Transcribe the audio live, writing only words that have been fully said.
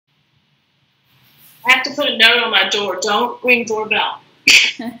I have to put a note on my door. Don't ring doorbell.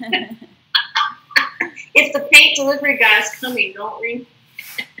 If the paint delivery guy's coming, don't ring.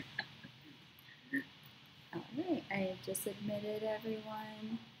 All right, I just admitted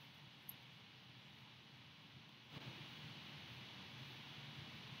everyone.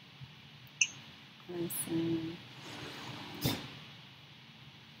 Awesome.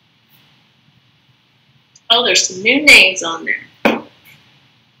 Oh, there's some new names on there.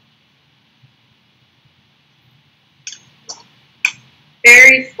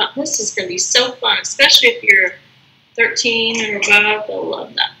 Very fun. This is going to be so fun, especially if you're 13 or above. They'll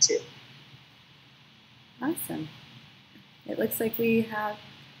love that too. Awesome. It looks like we have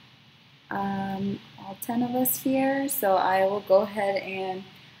all 10 of us here, so I will go ahead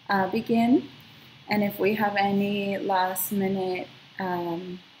and begin. And if we have any last minute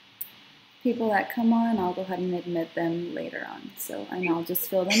people that come on, I'll go ahead and admit them later on. So, and I'll just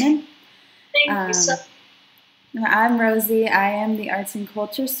fill them in. Thank you so much. I'm Rosie. I am the Arts and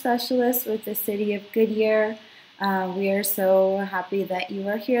Culture Specialist with the City of Goodyear. We are so happy that you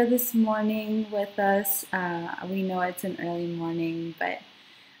are here this morning with us. We know it's an early morning, but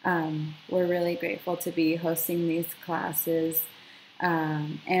we're really grateful to be hosting these classes.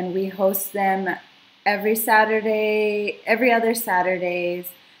 And we host them every Saturday, every other Saturdays,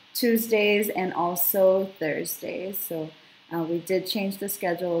 Tuesdays, and also Thursdays. So we did change the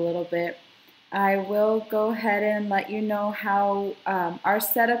schedule a little bit. I will go ahead and let you know how our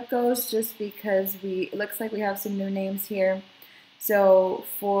setup goes, just because it looks like we have some new names here. So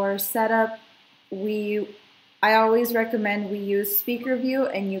for setup, I always recommend we use speaker view,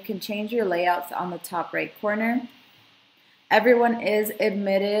 and you can change your layouts on the top right corner. Everyone is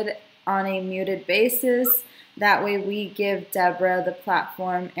admitted on a muted basis. That way we give Deborah the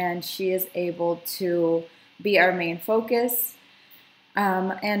platform and she is able to be our main focus.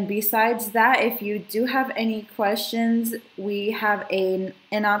 And besides that, if you do have any questions, we have an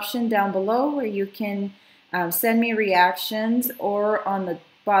option down below where you can send me reactions, or on the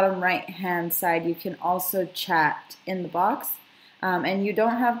bottom right hand side you can also chat in the box. And you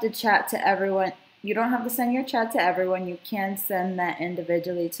don't have to chat to everyone. You don't have to send your chat to everyone. You can send that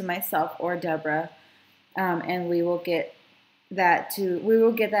individually to myself or Deborah, and we will get that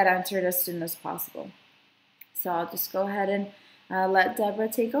answered as soon as possible. So I'll just go ahead and let Deborah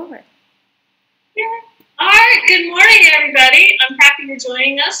take over. Yeah. All right. Good morning, everybody. I'm happy you're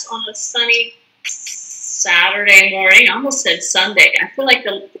joining us on a sunny Saturday morning. I almost said Sunday. I feel like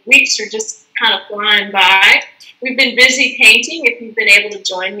the weeks are just kind of flying by. We've been busy painting. If you've been able to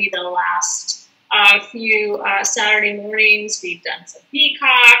join me the last few Saturday mornings, we've done some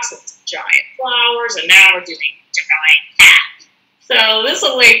peacocks and some giant flowers, and now we're doing giant cats. So this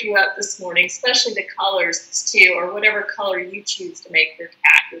will wake you up this morning, especially the colors too, or whatever color you choose to make your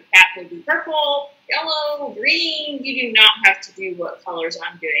cat. Your cat may be purple, yellow, green. You do not have to do what colors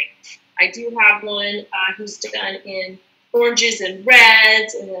I'm doing. I do have one who's done in oranges and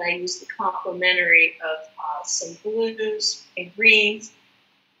reds, and then I use the complementary of some blues and greens.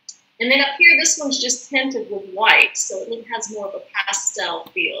 And then up here, this one's just tinted with white, so it has more of a pastel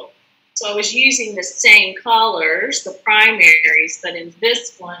feel. So I was using the same colors, the primaries, but in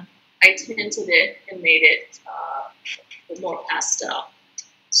this one, I tinted it and made it more pastel.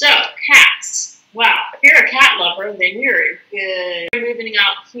 So, cats. Wow, if you're a cat lover, then you're good. They're moving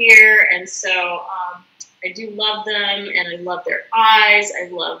out here, and so I do love them, and I love their eyes. I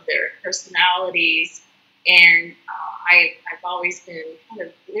love their personalities, and I've always been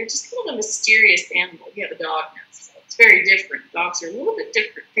they're just kind of a mysterious animal. You have a dog now, so it's very different. Dogs are a little bit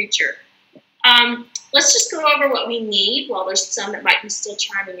different creature. Let's just go over what we need while there's some that might be still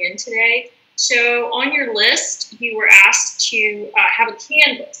chiming in today. So on your list, you were asked to have a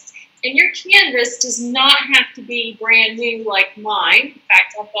canvas. And your canvas does not have to be brand new like mine. In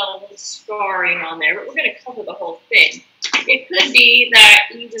fact, I've got a little scarring on there, but we're going to cover the whole thing. It could be that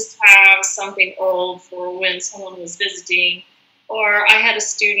you just have something old for when someone was visiting, or I had a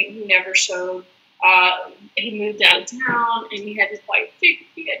student who never showed. He moved out of town and he hadn't quite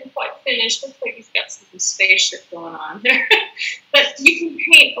finished. Looks like he's got some spaceship going on there. But you can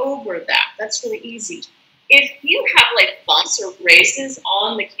paint over that. That's really easy. If you have like bumps or races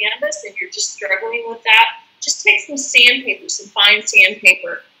on the canvas and you're just struggling with that, just take some sandpaper, some fine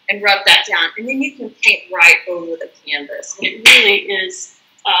sandpaper, and rub that down. And then you can paint right over the canvas. And it really is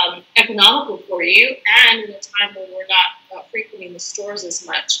economical for you. And in a time when we're not frequenting the stores as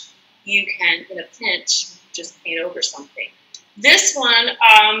much, you can, in a pinch, just paint over something. This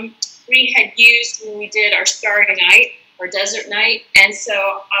one we had used when we did our starry night, our desert night. And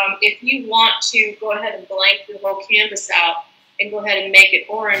so if you want to go ahead and blank your whole canvas out and go ahead and make it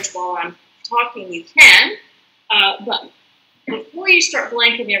orange while I'm talking, you can. But before you start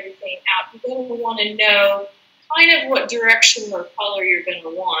blanking everything out, you're going to want to know kind of what direction or color you're going to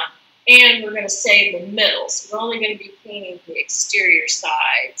want. And we're going to save the middle. So we're only going to be painting the exterior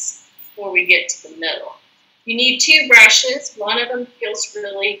sides before we get to the middle. You need 2 brushes. One of them feels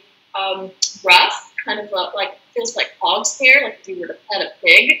really rough, kind of like feels like hog's hair, like if you were to pet a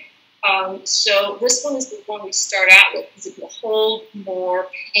pig. So this one is the one we start out with because it will hold more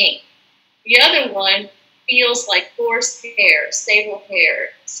paint. The other one feels like horse hair, sable hair,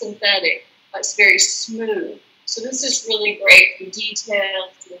 synthetic. It's very smooth. So this is really great for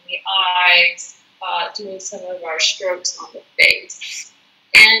details, doing the eyes, doing some of our strokes on the face.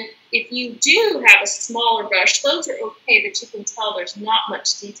 And if you do have a smaller brush, those are okay, but you can tell there's not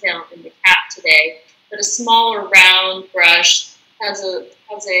much detail in the cat today. But a smaller round brush has a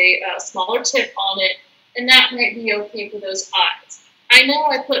smaller tip on it, and that might be okay for those eyes. I know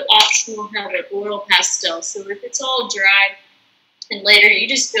I put optional have an oil pastel, so if it's all dry and later you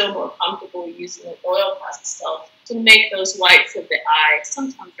just feel more comfortable using an oil pastel to make those whites of the eye.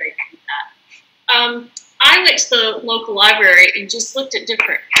 Sometimes I do that. I went to the local library and just looked at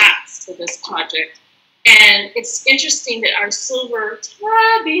different cats for this project. And it's interesting that our silver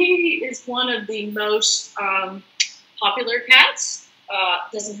tabby is one of the most popular cats.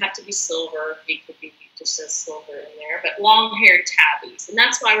 Doesn't have to be silver. It could be just as silver in there. But long-haired tabbies. And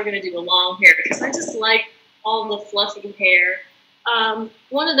that's why we're going to do a long hair, because I just like all the fluffy hair.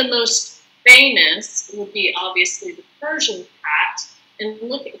 One of the most famous would be obviously the Persian cat. And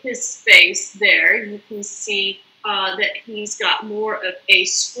look at his face there. You can see that he's got more of a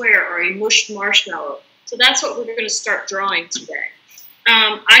square or a mushed marshmallow. So that's what we're going to start drawing today.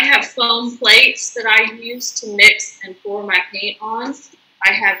 I have foam plates that I use to mix and pour my paint on.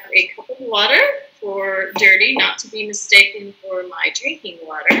 I have a cup of water for dirty, not to be mistaken for my drinking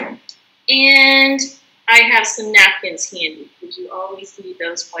water. And I have some napkins handy, because you always need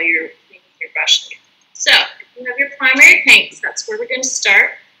those while you're cleaning your brushing. So, if you have your primary paints, that's where we're going to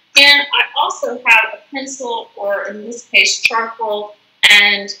start. And I also have a pencil, or in this case, charcoal,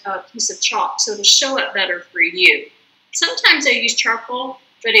 and a piece of chalk, so to show it better for you. Sometimes I use charcoal,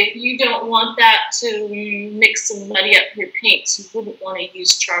 but if you don't want that to mix and muddy up your paints, you wouldn't want to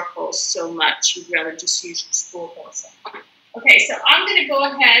use charcoal so much. You'd rather just use your spool pencil. Okay, so I'm going to go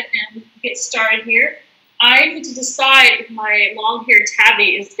ahead and get started here. I need to decide if my long-haired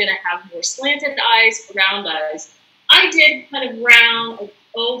tabby is going to have more slanted eyes or round eyes. I did kind of round, an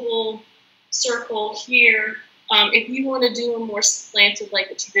oval circle here. If you want to do a more slanted,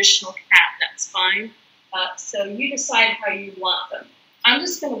 like a traditional cat, that's fine. So you decide how you want them. I'm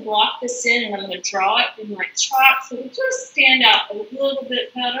just going to block this in, and I'm going to draw it in my chalk so it just stand out a little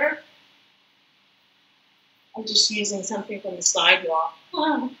bit better. I'm just using something from the sidewalk.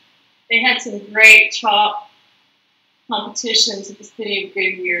 They had some great chalk competitions at the city of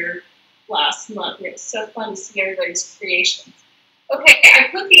Goodyear last month. It was so fun to see everybody's creations. Okay, I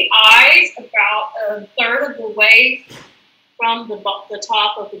put the eyes about a third of the way from the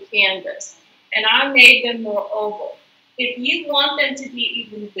top of the canvas, and I made them more oval. If you want them to be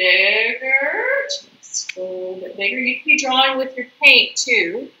even bigger, just a little bit bigger, you can be drawing with your paint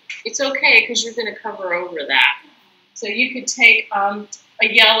too. It's okay, because you're going to cover over that. So you could take a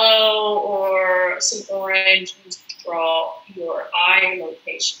yellow or some orange and draw your eye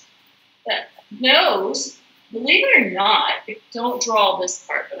location. That nose, believe it or not, don't draw this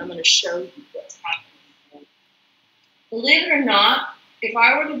part, but I'm going to show you what's happening. Believe it or not, if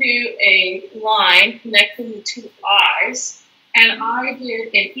I were to do a line connecting the 2 eyes, and I did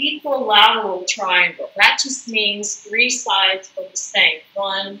an equilateral triangle, that just means 3 sides are the same.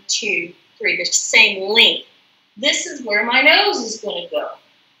 1, 2, 3, the same length. This is where my nose is going to go.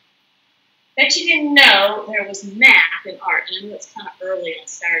 Bet you didn't know there was math in art. And I know it's kind of early on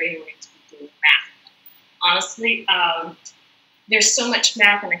Saturday morning to be doing math. Honestly, there's so much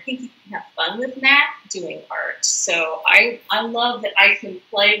math, and I think you can have fun with math doing art. So I love that I can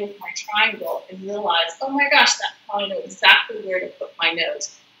play with my triangle and realize, oh my gosh, that I know exactly where to put my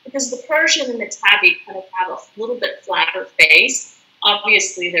nose. Because the Persian and the tabby kind of have a little bit flatter face.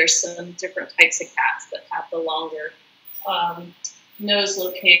 Obviously, there's some different types of cats that have the longer nose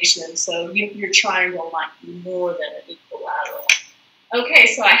location, so your triangle might be more than an equilateral. Okay,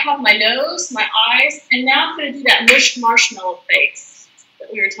 so I have my nose, my eyes, and now I'm going to do that mushed marshmallow face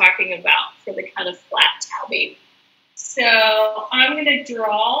that we were talking about for the kind of flat tabby. So I'm going to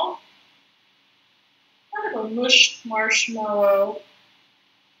draw kind of a mushed marshmallow,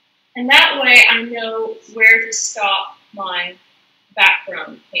 and that way I know where to stop my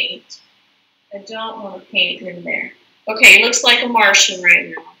background paint. I don't want to paint in there. Okay, it looks like a Martian right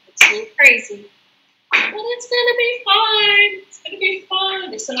now. It's little crazy. But it's gonna be fine. It's gonna be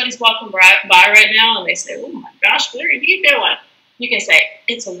fun. If somebody's walking by right now and they say, "Oh my gosh, what are you doing?" You can say,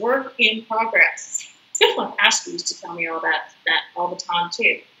 "It's a work in progress." It's my pastor used to tell me all that all the time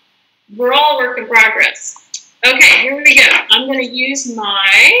too. We're all work in progress. Okay, here we go. I'm going to use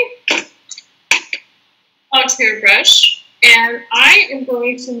my hog's hair brush, and I am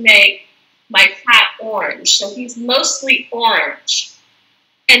going to make my cat orange. So he's mostly orange.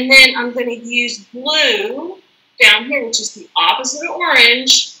 And then I'm going to use blue down here, which is the opposite of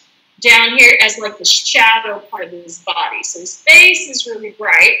orange, down here as like the shadow part of his body. So his face is really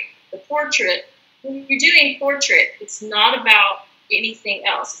bright. The portrait, when you're doing portrait, it's not about anything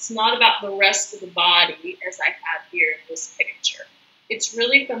else. It's not about the rest of the body as I have here in this picture. It's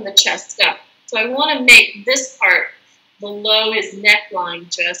really from the chest up. So I want to make this part below his neckline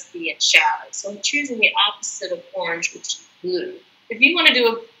just be in shadow. So I'm choosing the opposite of orange, which is blue. If you want to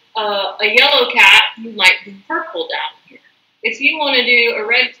do a yellow cat, you might do purple down here. If you want to do a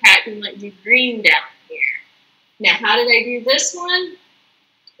red cat, you might do green down here. Now, how did I do this one?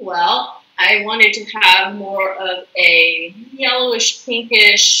 Well, I wanted to have more of a yellowish,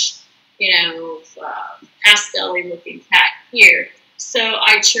 pinkish, pastel-y looking cat here. So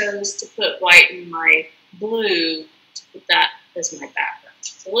I chose to put white in my blue to put that as my background.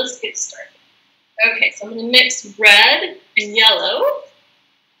 So let's get started. Okay, so I'm going to mix red and yellow.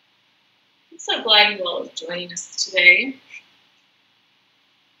 I'm so glad you all are joining us today.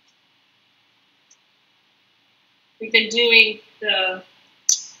 We've been doing the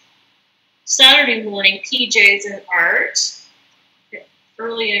Saturday morning PJs ART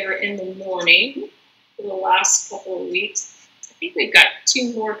earlier in the morning for the last couple of weeks. I think we've got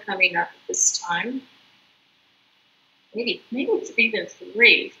 2 more coming up at this time. Maybe it's even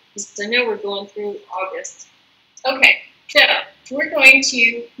 3, because I know we're going through August. Okay, so we're going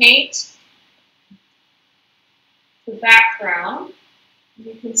to paint the background.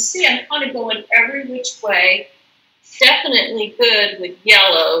 You can see I'm kind of going every which way. Definitely good with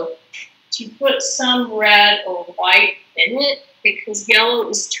yellow to put some red or white in it, because yellow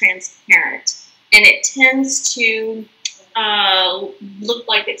is transparent and it tends to look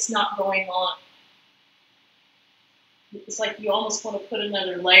like it's not going on. It's like you almost want to put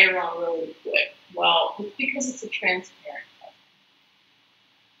another layer on really quick. Well, it's because it's a transparent color.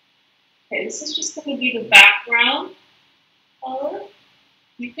 Okay, this is just going to be the background color.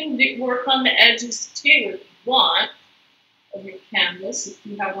 You can work on the edges too if you want of your canvas, if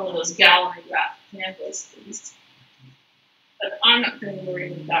you have one of those gallery wrap canvases. But I'm not going to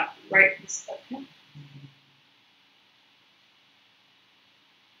worry about that right this second.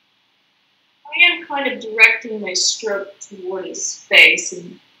 I am kind of directing my stroke toward his face,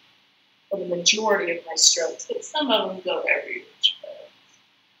 and for the majority of my strokes, but some of them go every which way.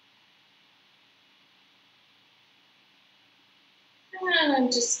 And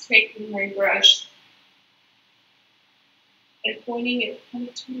I'm just taking my brush and pointing it kind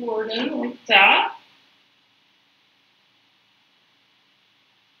of toward him like that.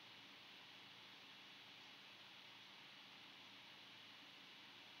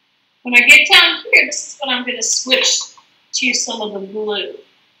 When I get down here, this is when I'm going to switch to some of the blue.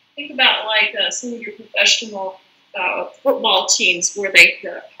 Think about like some of your professional football teams where they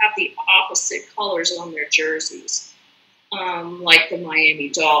have the opposite colors on their jerseys, like the Miami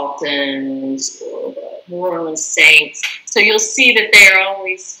Dolphins or the New Orleans Saints. So you'll see that they are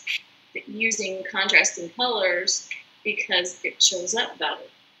always using contrasting colors because it shows up better.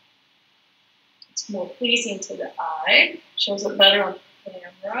 It's more pleasing to the eye, shows up better on the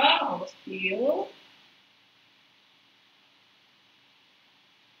camera, on the field.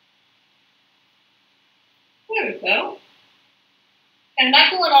 There we go. And I'm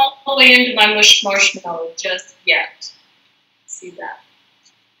not going all the way into my marshmallow just yet. See that?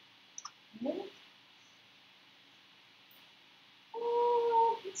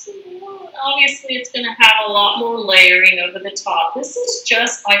 Obviously, it's going to have a lot more layering over the top. This is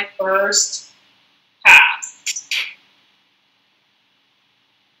just my first pass.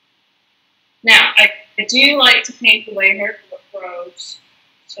 Now, I do like to paint the way hair grows.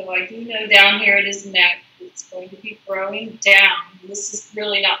 So I do know down here at his neck, it's going to be growing down. This is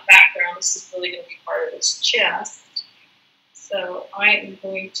really not background. This is really going to be part of his chest. So I am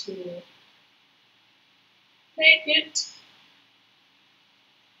going to make it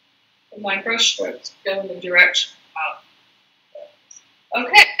with my brush strokes go in the direction out.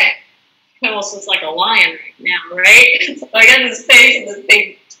 Okay. He almost looks like a lion right now, right? So I got his face and this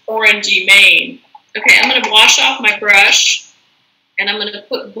big orangey mane. Okay, I'm going to wash off my brush, and I'm going to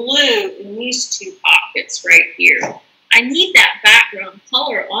put blue in these 2 pockets right here. I need that background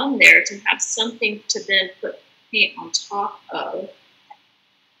color on there to have something to then put paint on top of.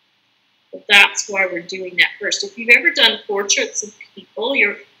 But that's why we're doing that first. If you've ever done portraits of people,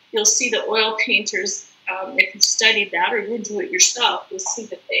 you'll see the oil painters, if you've studied that or you do it yourself, you'll see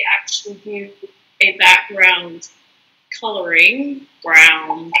that they actually do a background coloring,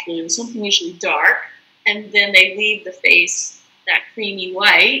 brown, blue, something usually dark, and then they leave the face that creamy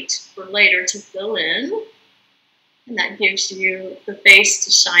white for later to fill in. And that gives you the face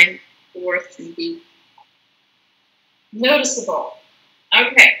to shine forth and be noticeable.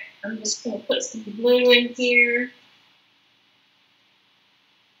 Okay, I'm just going to put some blue in here.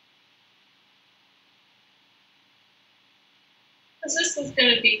 Because this is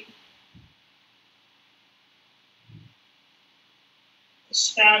going to be the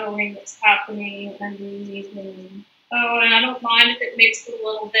shadowing that's happening underneath me. Oh, and I don't mind if it makes it a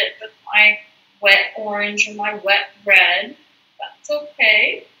little bit with my wet orange or my wet red. That's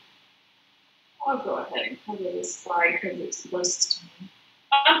okay. I'll go ahead and cover this side because it's supposed to.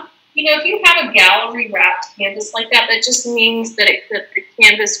 You know, if you have a gallery wrapped canvas like that, that just means that the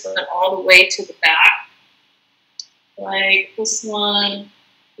canvas went all the way to the back. Like this one,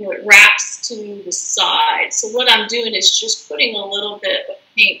 you know, it wraps to the side. So what I'm doing is just putting a little bit of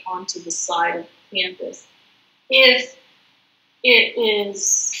paint onto the side of the canvas. If it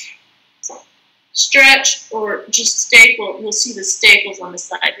is stretched or just stapled, you'll see the staples on the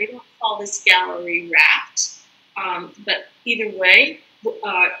side. They don't call this gallery wrapped, but either way,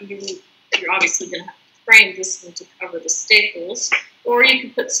 you're obviously going to have to frame this one to cover the staples, or you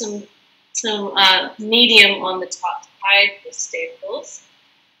can put some medium on the top to hide the staples.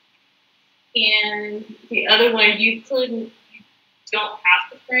 And the other one, you don't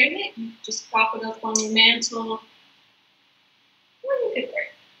have to frame it. You just prop it up on your mantle. Or you could frame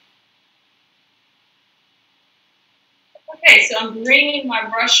it. Okay, so I'm bringing my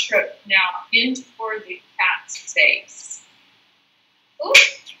brush stroke now in toward the cat's face. Oop,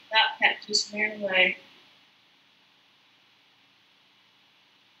 that cat just ran away.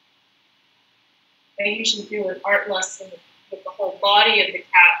 I usually do an art lesson with the whole body of the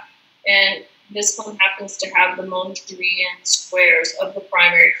cat, and this one happens to have the Mondrian squares of the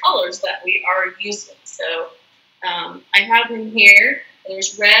primary colors that we are using. So I have them here.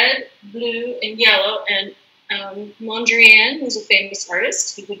 There's red, blue, and yellow, and Mondrian, who's a famous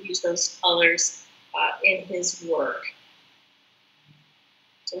artist, he would use those colors in his work.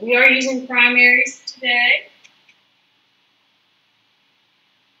 So we are using primaries today.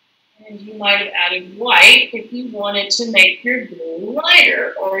 And you might have added white if you wanted to make your blue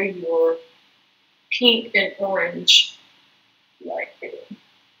lighter or your pink and orange lighter.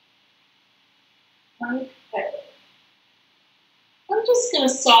 Okay. I'm just going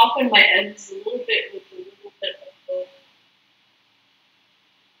to soften my edges a little bit with a little bit of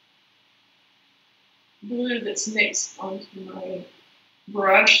the blue that's mixed onto my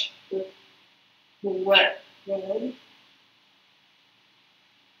brush with the wet red.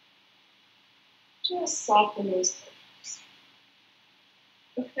 Just soften those things.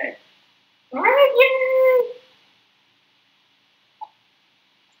 Okay. All right, yay!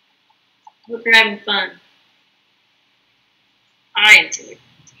 Hope you're having fun. I enjoy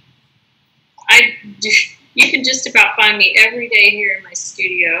it. You can just about find me every day here in my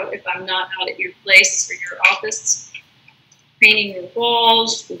studio if I'm not out at your place or your office, painting your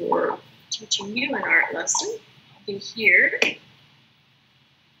walls or teaching you an art lesson. I'll be here.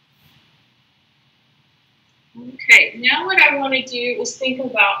 Okay, now what I want to do is think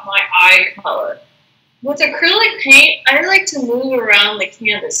about my eye color. With acrylic paint, I like to move around the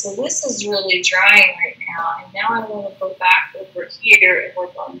canvas. So this is really drying right now. And now I want to go back over here and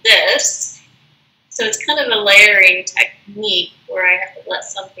work on this. So it's kind of a layering technique where I have to let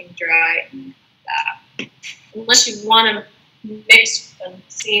something dry and that. Unless you want to mix and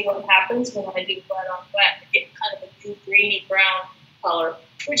see what happens when I do wet on wet. I get kind of a blue, greeny, brown color,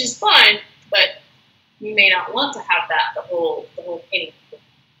 which is fine, but you may not want to have that the whole painting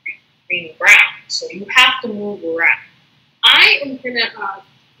greeny brown. So you have to move around. I am going to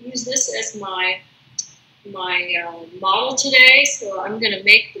use this as my model today. So I'm going to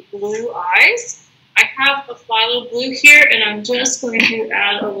make the blue eyes. I have a phthalo blue here, and I'm just going to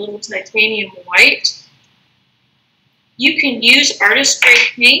add a little titanium white. You can use artist grade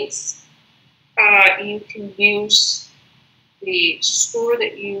paints. You can use the store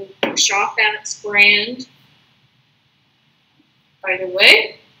that you shop at's brand. By the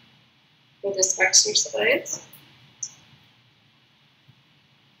way, for this exercise.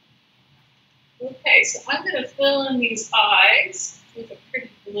 Okay, so I'm going to fill in these eyes with a pretty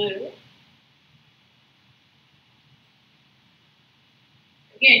blue.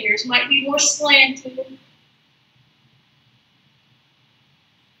 Again, yours might be more slanted.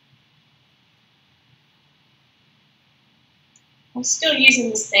 I'm still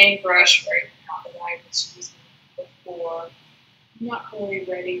using the same brush right now that I was using before. I'm not really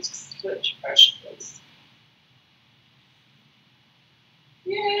ready to switch brushes.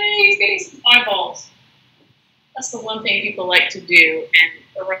 Yay, he's getting some eyeballs. That's the one thing people like to do,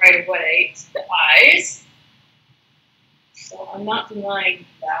 and right away, it's the eyes. So I'm not denying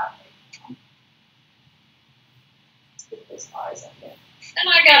that. Let's get those eyes on there. And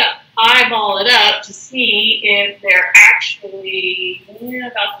I gotta eyeball it up to see if they're actually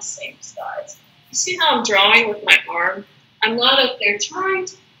about the same size. You see how I'm drawing with my arm? I'm not up there trying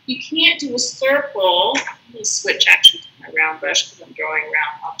to, you can't do a circle. I'm gonna switch actually to my round brush because I'm drawing a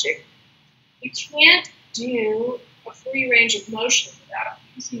round object. You can't do a free range of motion without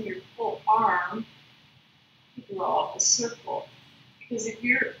using your full arm to draw a circle. Because if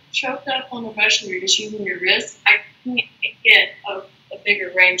you're choked up on the brush and you're just using your wrist, I can't get a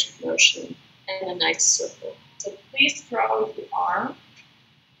bigger range of motion and a nice circle. So please draw with your arm.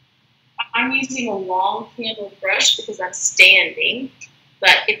 I'm using a long handled brush because I'm standing,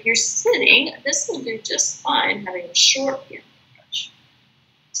 but if you're sitting, this will do just fine having a short handled brush.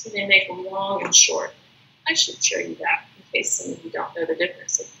 So they make them long and short. I should show you that in case some of you don't know the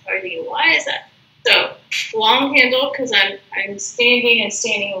difference. So you're thinking, why is that? So long handle because I'm standing and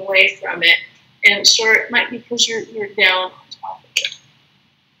standing away from it, and short might be because you're down on top of it.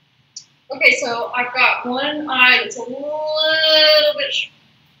 Okay, so I've got one eye that's a little bit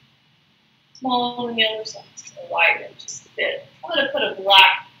smaller than the other side, so wider just a bit. I'm going to put a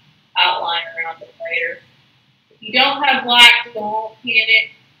black outline around it later. If you don't have black, don't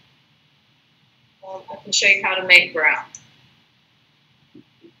panic. I can show you how to make brown.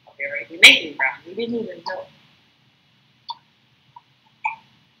 I'll be already making brown. You didn't even know.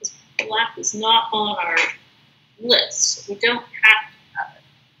 This black is not on our list. So we don't have to have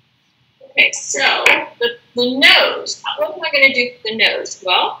it. Okay, so the nose. What am I going to do for the nose?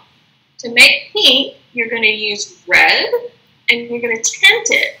 Well, to make pink, you're going to use red, and you're going to tint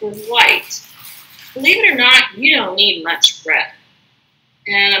it with white. Believe it or not, you don't need much red.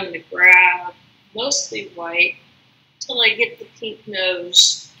 And I'm going to grab mostly white until I get the pink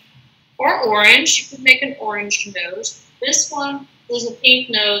nose. Or orange. You could make an orange nose. This one was a pink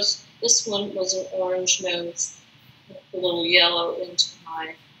nose. This one was an orange nose. Put a little yellow into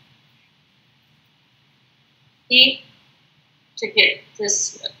my pink to get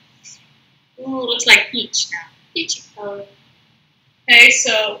this. Ooh, looks like peach now. Peachy color. Okay,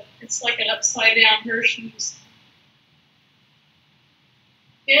 so it's like an upside down Hershey's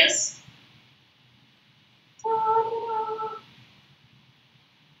kiss.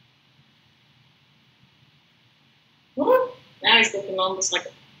 Now he's looking almost like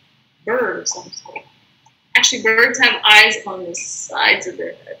a bird or something. Actually, birds have eyes on the sides of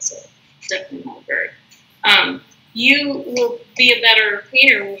their head, so it's definitely not a bird. You will be a better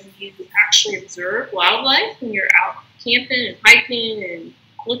painter when you actually observe wildlife, when you're out camping and hiking and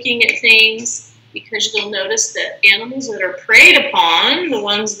looking at things, because you'll notice that animals that are preyed upon, the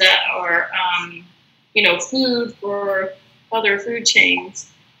ones that are, food for other food chains,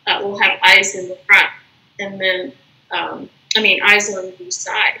 will have eyes in the front, and then, eyes on the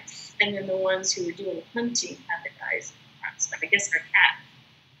side, and then the ones who are doing hunting have the eyes in the front. So I guess our cat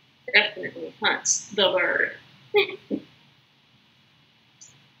definitely hunts the bird.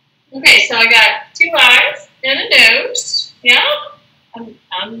 Okay, so I got 2 eyes and a nose. Yeah,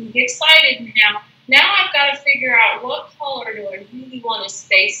 I'm excited now. Now I've got to figure out what color do I really want his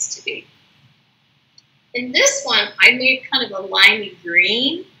face to be. In this one, I made kind of a limey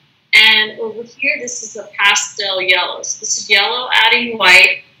green, and over here, this is a pastel yellow. So this is yellow adding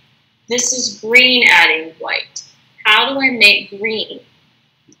white. This is green adding white. How do I make green?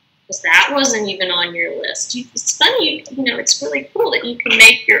 Because that wasn't even on your list. It's funny, it's really cool that you can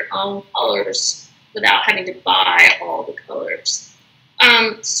make your own colors without having to buy all the colors.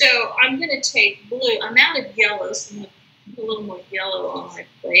 So I'm going to take blue. I'm out of yellow, so I'm going to put a little more yellow on my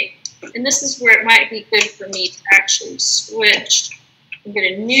plate. And this is where it might be good for me to actually switch and get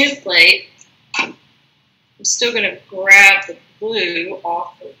a new plate. I'm still going to grab the blue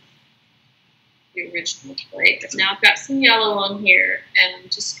off of the original plate, but now I've got some yellow on here, and I'm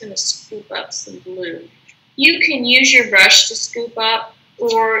just going to scoop up some blue. You can use your brush to scoop up,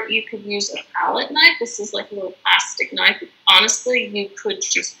 or you could use a palette knife. This is like a little plastic knife. Honestly, you could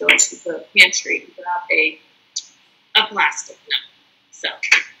just go to the pantry without a plastic knife. So,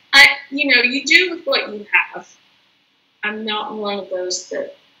 you do with what you have. I'm not one of those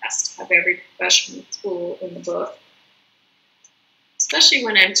that has to have every professional tool in the book. especially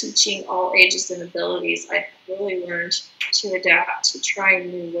when I'm teaching all ages and abilities, I really learned to adapt, to try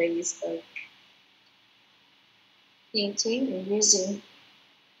new ways of painting and using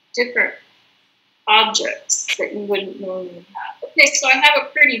different objects that you wouldn't normally have. Okay, so I have a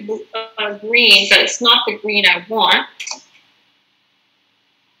pretty green, but it's not the green I want.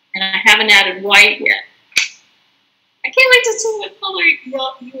 And I haven't added white yet. I can't wait to see what color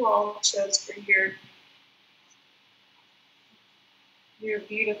you all chose for your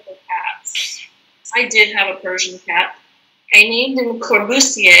beautiful cats. I did have a Persian cat. I named him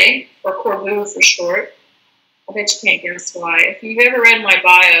Corbusier, or Corbu for short. I bet you can't guess why. If you've ever read my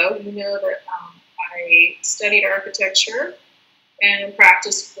bio, you know that I studied architecture and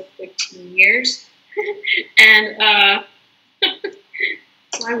practiced for 15 years. And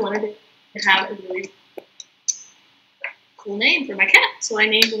so I wanted to have a really cool name for my cat. So I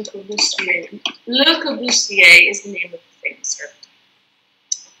named him Corbusier. Le Corbusier is the name of the famous architect.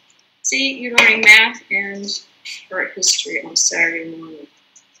 See, you're learning math and art history on Saturday morning.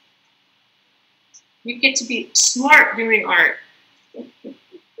 You get to be smart doing art. Okay,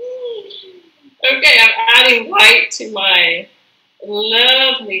 I'm adding white to my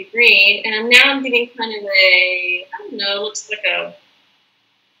lovely green, and now I'm getting kind of a, I don't know, looks like a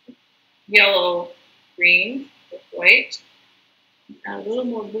yellow green with white. Add a little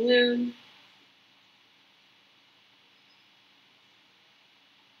more blue.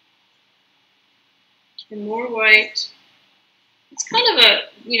 And more white. It's kind of a,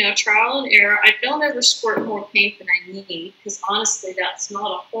 trial and error. I don't ever squirt more paint than I need, because honestly, that's not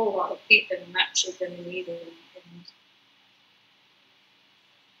a whole lot of paint that I'm actually going to need in the end.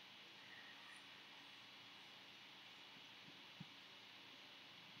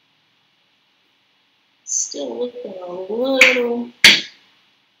 Still looking a little,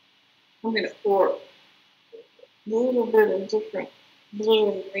 I'm going to pour a little bit of different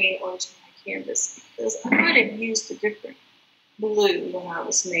blue and green onto my canvas, because I might have used a different blue when I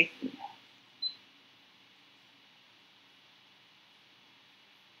was making that.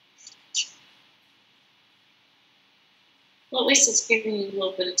 Well, at least it's giving you a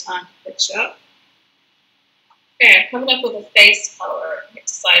little bit of time to catch up. Okay, I'm coming up with a face color. I'm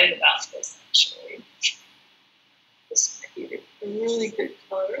excited about this, actually. This might be a really good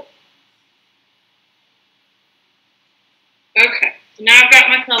color. Okay, so now I've got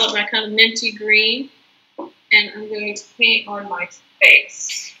my color, my kind of minty green, and I'm going to paint on my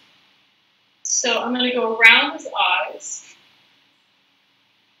face. So I'm going to go around his eyes.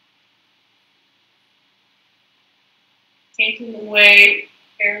 Painting the way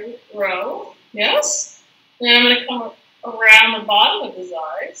hair would grow. Yes? Then I'm going to come around the bottom of his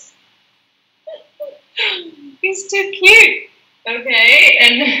eyes. He's too cute. Okay,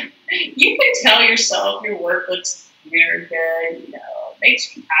 and you can tell yourself your work looks very good,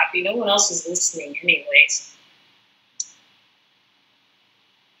 makes you happy. No one else is listening anyways.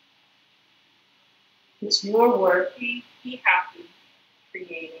 It's your work. Be happy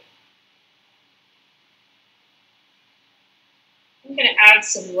creating. I'm going to add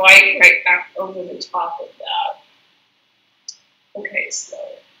some white right back over the top of that. Okay, so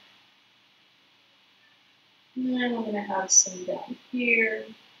and then I'm going to have some down here.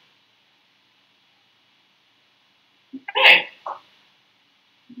 Okay. I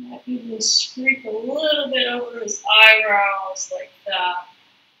might even streak a little bit over his eyebrows like that.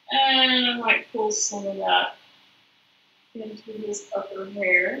 And I might pull some of that into his upper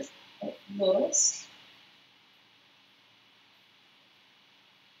hair like this.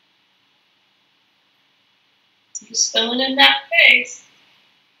 Just filling in that face.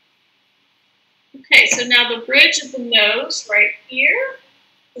 Okay, so now the bridge of the nose right here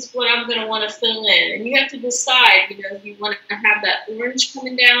is what I'm going to want to fill in. And you have to decide, if you want to have that orange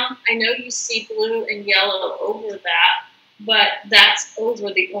coming down. I know you see blue and yellow over that, but that's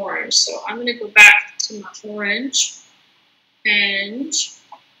over the orange. So I'm going to go back to my orange and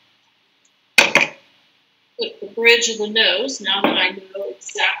put the bridge of the nose, now that I know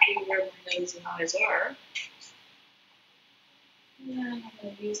exactly where my nose and eyes are. And I'm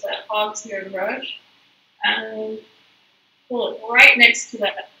going to use that hog's hair brush and pull it right next to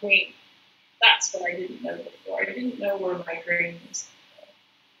that green. That's what I didn't know before. I didn't know where my green was.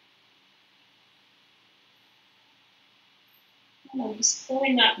 And I'm just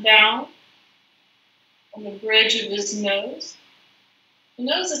pulling that down on the bridge of his nose. The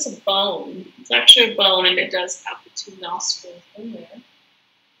nose is a bone. It's actually a bone, and it does have the two nostrils in there.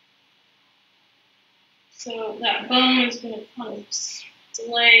 So that bone is going to kind of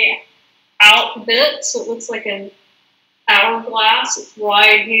splay out a bit, so it looks like an hourglass. It's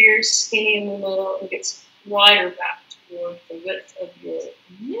wide here, skinny in the middle, and gets wider back toward the width of your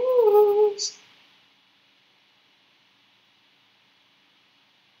nose.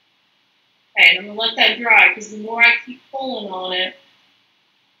 Okay, and I'm going to let that dry because the more I keep pulling on it,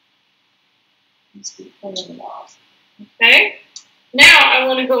 just keep pulling it off. Okay? Now I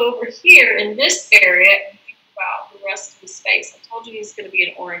want to go over here in this area and think about the rest of his face. I told you he's going to be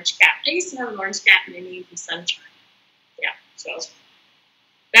an orange cat. I used to have an orange cat and he needed the sunshine. Yeah, so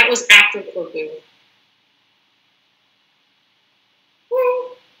that was after Corbu. Woo.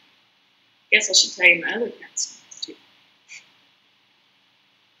 Guess I should tell you my other cat's names too.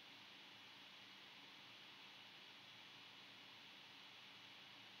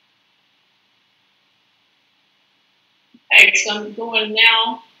 Okay, so I'm going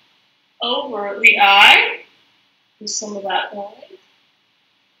now over the eye with some of that line.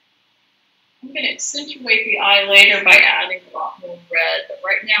 I'm going to accentuate the eye later by adding a lot more red, but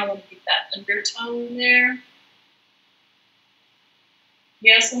right now I want to get that undertone there.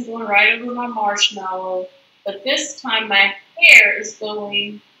 Yes, I'm going right over my marshmallow, but this time my hair is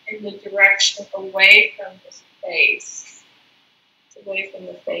going in the direction away from the face. It's away from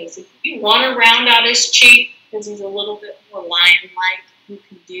the face. If you want to round out his cheek, because he's a little bit more lion-like, you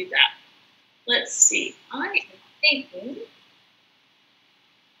can do that. Let's see. I am thinking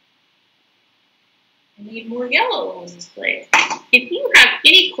I need more yellow on this plate. If you have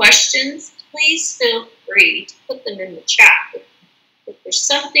any questions, please feel free to put them in the chat. If there's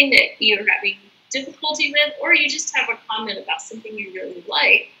something that you're having difficulty with, or you just have a comment about something you really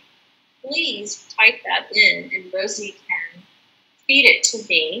like, please type that in and Rosie can feed it to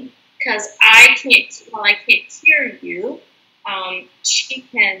me, because I can't, while I can't hear you, she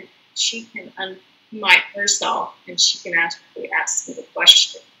can unmic herself and she can actually ask me the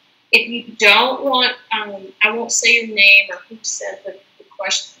question. If you don't want, I won't say your name or who said the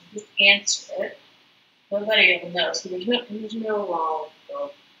question, just answer it. Nobody will know, so there's no wrong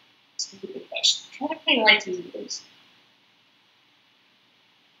or stupid question. I kind of like to do those.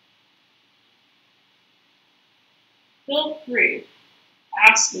 Feel free.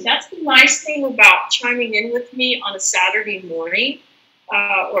 Ask me. That's the nice thing about chiming in with me on a Saturday morning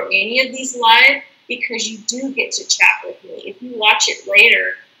or any of these live, because you do get to chat with me. If you watch it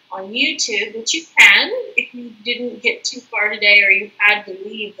later on YouTube, which you can, if you didn't get too far today or you had to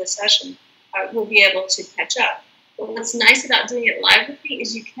leave the session, you'll be able to catch up. But what's nice about doing it live with me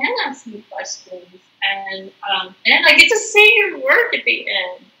is you can ask me questions, and I get to see your work at the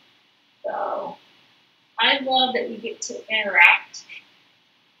end. So I love that we get to interact.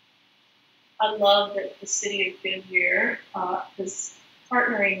 I love that the City of Goodyear is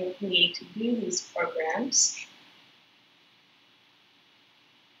partnering with me to do these programs.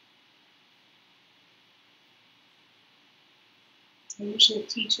 I usually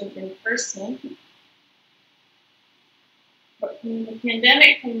teach them in person. But when the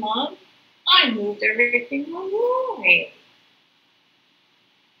pandemic came on, I moved everything online.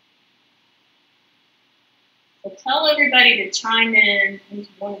 So tell everybody to chime in into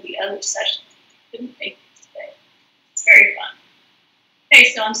one of the other sessions. I couldn't make it today. It's very fun. Okay,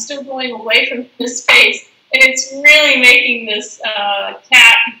 so I'm still going away from this face, and it's really making this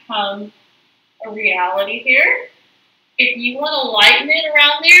cat become a reality here. If you want to lighten it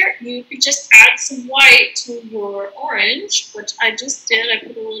around there, you could just add some white to your orange, which I just did. I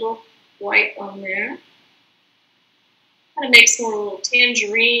put a little white on there. Kind of makes more a little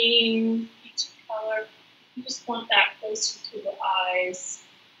tangerine peach color. You just want that closer to the eyes.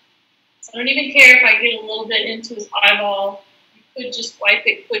 So I don't even care if I get a little bit into his eyeball. You could just wipe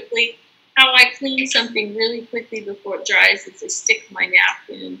it quickly. How I clean something really quickly before it dries is I stick my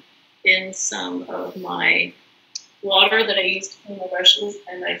napkin in some of my water that I use to clean my brushes,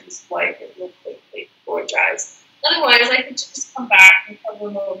 and I just wipe it real quickly before it dries. Otherwise, I could just come back and cover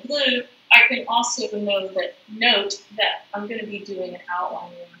more blue. I can also note that I'm going to be doing an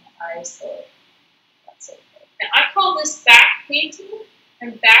outline in my eyes, so that's okay. Now, I call this back painting,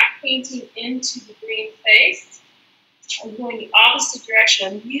 and back painting into the green face. I'm going the opposite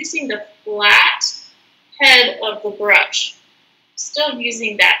direction. I'm using the flat head of the brush. Still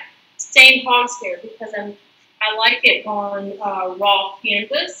using that same hog's hair because I like it on raw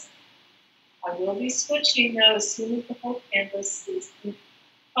canvas. I will be switching though as soon as the whole canvas is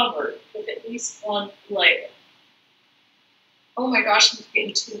covered with at least one layer. Oh my gosh, I'm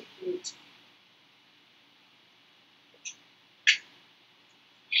getting too cute.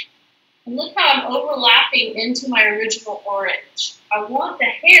 And look how I'm overlapping into my original orange. I want the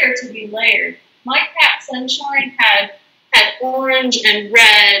hair to be layered. My cat Sunshine had orange and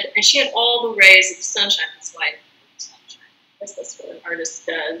red, and she had all the rays of the sunshine. That's why I put sunshine. I guess that's what an artist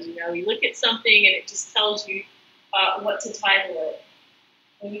does. You know, you look at something and it just tells you what to title it.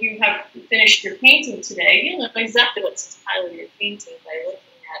 When you have finished your painting today, you'll know exactly what to title your painting by looking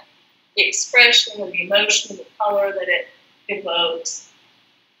at the expression, the emotion, the color that it evokes.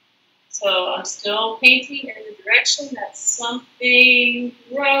 So I'm still painting in the direction that something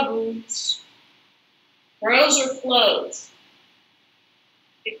grows or flows.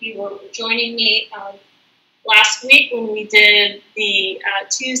 If you were joining me last week when we did the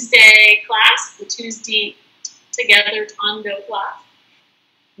Tuesday class, the Tuesday Together Tondo class.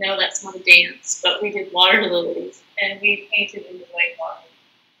 No, that's not a dance, but we did water lilies, and we painted in the white water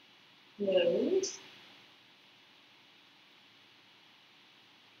lilies.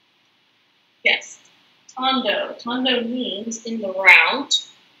 Yes, Tondo. Tondo means in the round,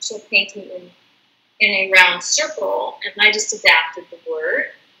 so painting in a round circle, and I just adapted the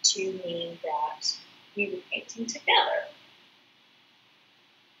word to mean that we were painting together.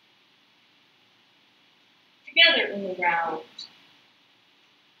 Together in the round.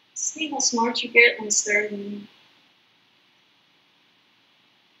 See how smart you get on certain.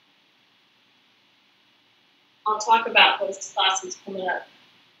 I'll talk about those classes coming up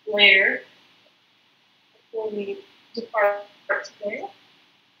later before we depart today.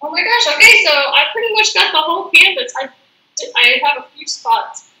 Oh my gosh, okay, so I pretty much got the whole canvas. I have a few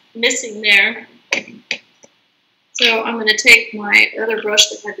spots missing there. So I'm going to take my other brush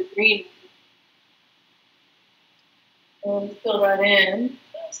that had the green and fill that in.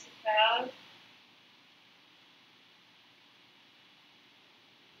 That's the pad.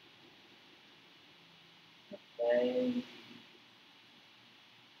 Okay.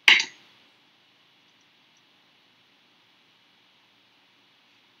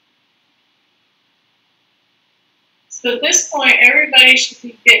 So at this point, everybody should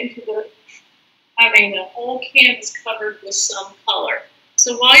be getting to having the whole canvas covered with some color.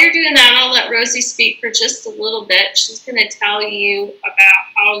 So while you're doing that, I'll let Rosie speak for just a little bit. She's going to tell you about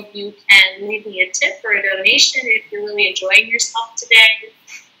how you can leave me a tip or a donation if you're really enjoying yourself today.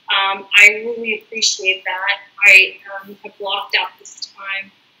 I really appreciate that. I have blocked out this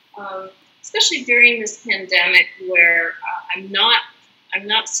time, especially during this pandemic where I'm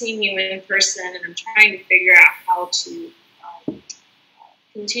not seeing you in person, and I'm trying to figure out how to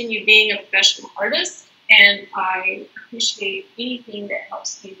continue being a professional artist. And I appreciate anything that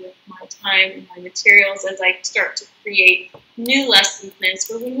helps me with my time and my materials as I start to create new lesson plans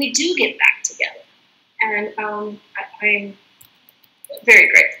for when we do get back together. And I'm very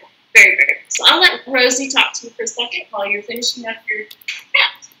grateful, very grateful. So I'll let Rosie talk to you for a second while you're finishing up your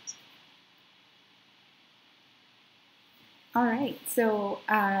craft. All right, so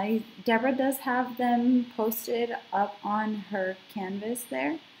Deborah does have them posted up on her canvas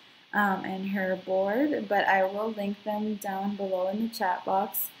there and her board, but I will link them down below in the chat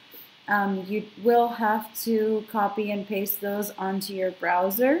box. You will have to copy and paste those onto your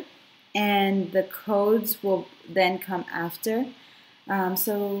browser, and the codes will then come after.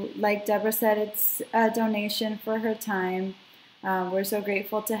 So like Deborah said, it's a donation for her time. We're so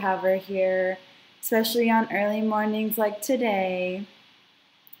grateful to have her here, especially on early mornings like today.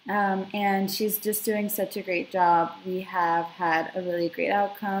 And she's just doing such a great job. We have had a really great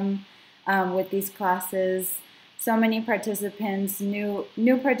outcome with these classes. So many participants,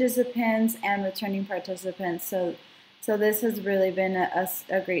 new participants and returning participants. So this has really been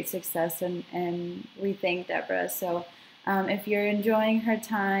a great success, and we thank Deborah. So if you're enjoying her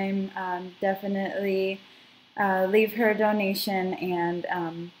time, definitely leave her a donation,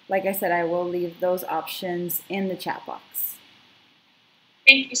 and like I said, I will leave those options in the chat box.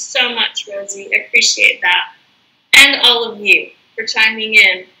 Thank you so much, Rosie. I appreciate that. And all of you for chiming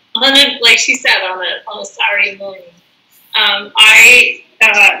in on it, like she said, on a Saturday morning. I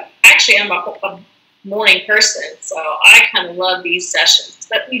actually am a morning person, so I kind of love these sessions.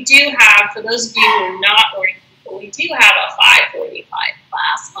 But we do have, for those of you who are not morning people, we do have a 5:45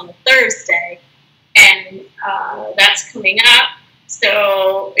 class on a Thursday, and that's coming up.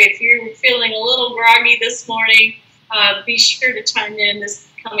 So if you're feeling a little groggy this morning, be sure to chime in this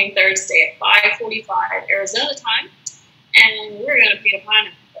coming Thursday at 5:45 Arizona time, and we're going to paint a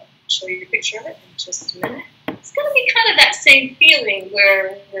pineapple. I'll show you a picture of it in just a minute. It's going to be kind of that same feeling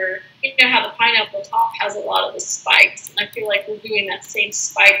where you know how the pineapple top has a lot of the spikes, and I feel like we're doing that same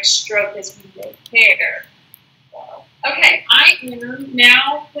spike stroke as we make hair. So, okay, I am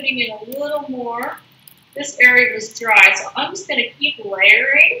now putting in a little more. This area was dry, so I'm just going to keep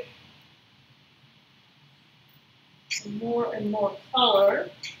layering some more and more color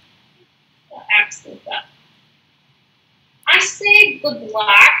to accent that. I saved the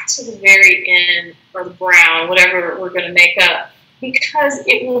black to the very end, or the brown, whatever we're going to make up, because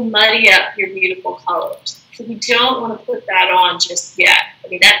it will muddy up your beautiful colors. So we don't want to put that on just yet. I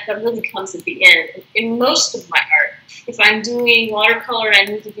mean, that really comes at the end. In most of my art, if I'm doing watercolor and I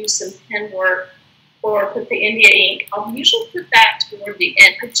need to do some pen work or put the India ink, I'll usually put that toward the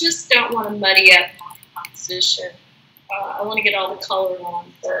end. I just don't want to muddy up my composition. I want to get all the color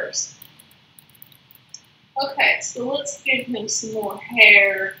on first. Okay, so let's give him some more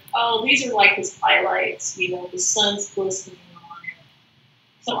hair. Oh, these are like his highlights. You know, the sun's glistening on him.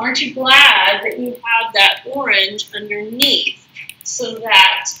 So aren't you glad that you have that orange underneath so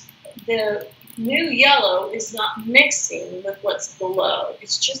that the new yellow is not mixing with what's below?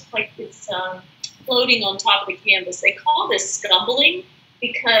 It's just like it's floating on top of the canvas. They call this scumbling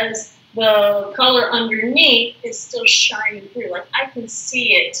because the color underneath is still shining through. Like I can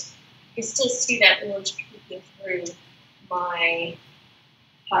see it. You can still see that orange peeking through my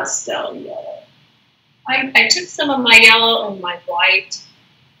pastel yellow. I took some of my yellow and my white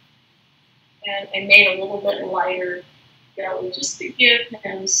and I made a little bit lighter yellow just to give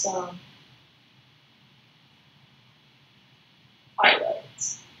him some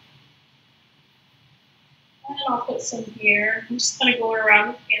highlights. And I'll put some here. I'm just going to go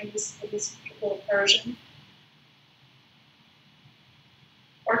around the canvas for this little version.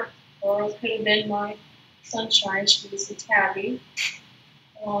 Or it could have been my sunshine. She was a tabby,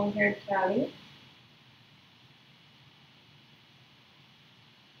 a long-haired tabby.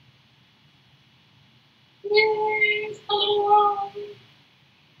 Yay, it's a little long.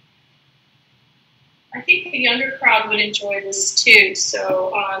 I think the younger crowd would enjoy this too.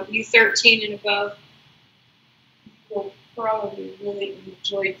 So you 13 and above will probably really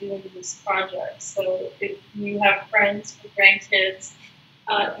enjoy doing this project. So if you have friends or grandkids,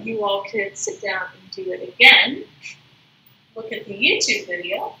 you all could sit down and do it again. Look at the YouTube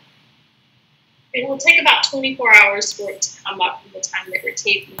video. It will take about 24 hours for it to come up from the time that we're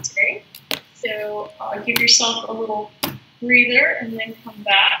taping today. So give yourself a little breather and then come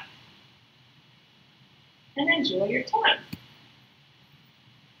back and enjoy your time.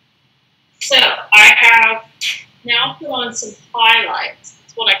 So I have now put on some highlights.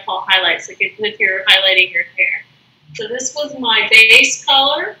 That's what I call highlights, like if you're highlighting your hair. So this was my base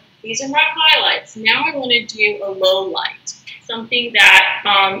color. These are my highlights. Now I want to do a low light, something that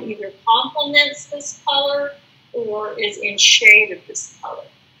either complements this color or is in shade of this color.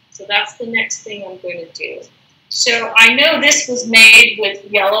 So that's the next thing I'm going to do. So I know this was made with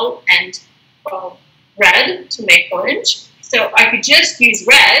yellow and red to make orange. So I could just use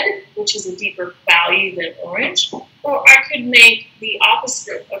red, which is a deeper value than orange, or I could make the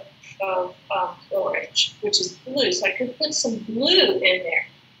opposite of orange, which is blue. So I could put some blue in there.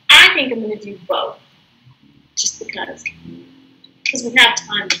 I think I'm going to do both, just because we have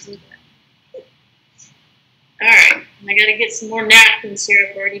time to do that. All right, I got to get some more napkins here.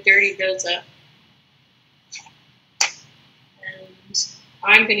 I've already dirtied those up. And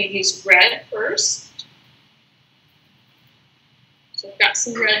I'm going to use red first. So I've got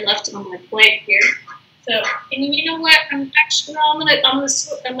some red left on my plate here. So, and you know what? I'm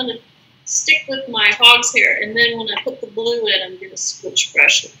gonna stick with my hog's hair, and then when I put the blue in, I'm gonna switch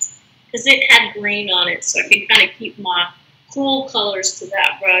brushes because it had green on it, so I can kind of keep my cool colors to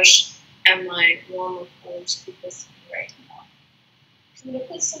that brush and my warmer colors to this one right now. So I'm gonna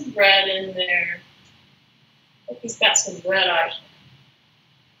put some red in there. I hope he's got some red eyes.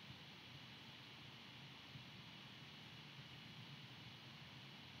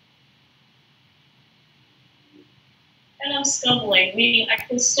 And I'm stumbling, meaning I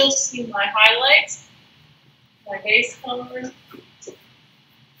can still see my highlights, my base color. And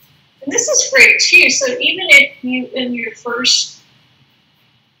this is great too. So even if you, in your first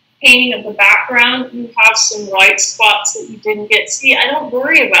painting of the background, you have some white spots that you didn't get. See, I don't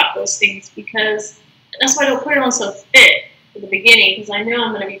worry about those things because that's why I don't put it on so thick at the beginning, because I know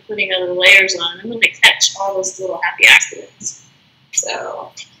I'm going to be putting other layers on. I'm going to catch all those little happy accidents.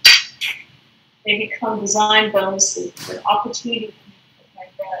 So they become design bonuses for an opportunity to put my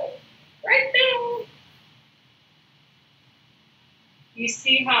bride right there. You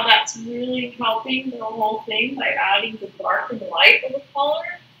see how that's really helping the whole thing by adding the dark and the light of the color?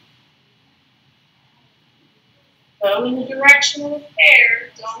 Go in the direction of the hair.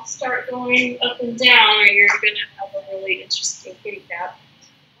 Don't start going up and down or you're going to have a really interesting kitty cat.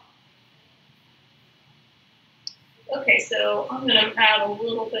 Okay, so I'm going to add a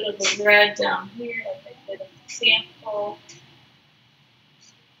little bit of the red down here, like I did in the sample.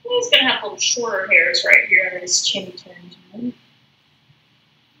 He's going to have little shorter hairs right here under his chin turn.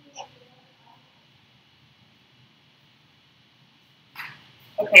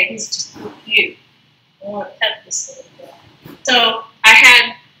 Okay, he's just too cute. I want to pet this little guy. So I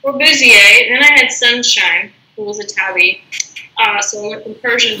had for Bouvier. Then I had Sunshine, who was a tabby. So I went from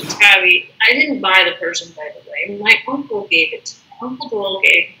Persian to tabby. I didn't buy the Persian, by the way. My uncle gave it to me. Uncle Doyle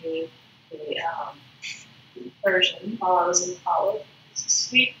gave me the Persian while I was in college. It's a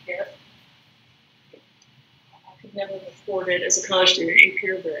sweet gift. I could never afford it as a college student, a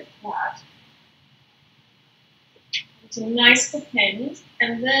purebred cat. It's a nice companion.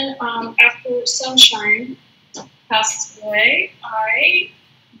 And then after Sunshine passed away, I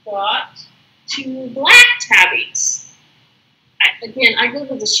got 2 black tabbies. Again, I go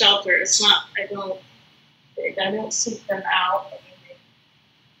to the shelter. It's not. I don't seek them out.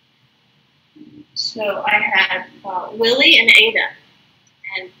 So I had Willie and Ada,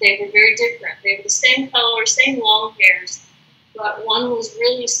 and they were very different. They were the same color, same long hairs, but one was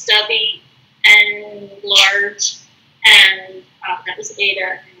really stubby and large, and that was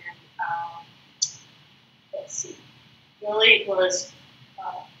Ada. And let's see, Willie was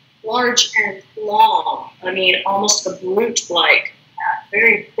large and long. I mean, almost a brute-like cat,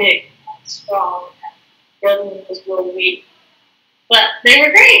 very big and strong. And the other one was real weak, but they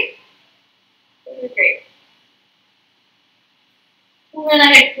were great. They were great. And then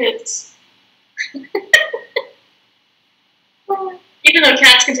I had kids. Even though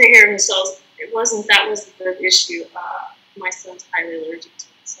cats can take care of themselves, that wasn't the issue. My son's highly allergic to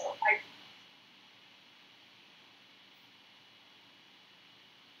it, so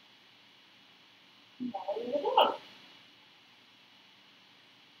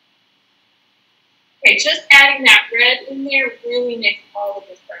okay, just adding that red in there really makes all the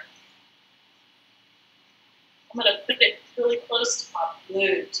difference. I'm going to put it really close to my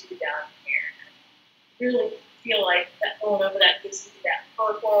blue too down here. Really feel like that going over that gives me that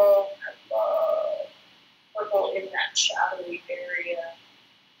purple. I love purple in that shadowy area.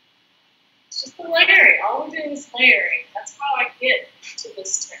 It's just the layering. All we're doing is layering. That's how I get to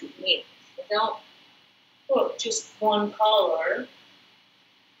this technique. I don't put just one color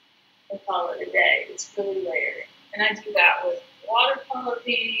and call it a day. It's really layering. And I do that with watercolor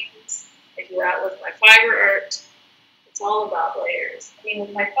paints. I do that with my fiber art. It's all about layers. I mean,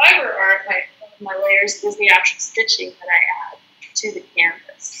 with my fiber art, one of my layers is the actual stitching that I add to the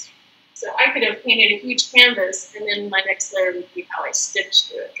canvas. So I could have painted a huge canvas, and then my next layer would be how I stitch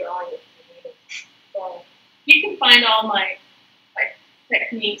to it, drawing it. So you can find all my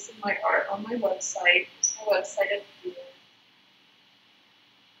techniques and my art on my website. There's my website up here.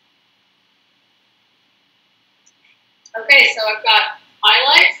 Okay, so I've got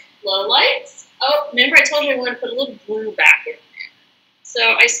highlights, lowlights. Oh, remember I told you I wanted to put a little blue back in there.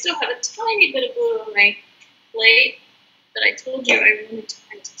 So I still have a tiny bit of blue on my plate, but I told you I wanted to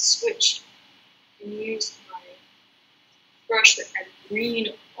kind of switch and use my brush that had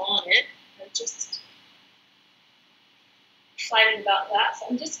green on it. I'm just excited about that. So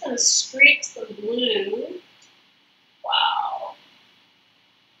I'm just going to streak some blue. Wow.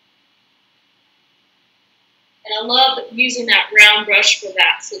 And I love using that round brush for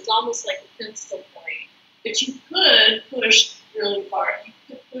that. So it's almost like a pencil point. But you could push really hard. You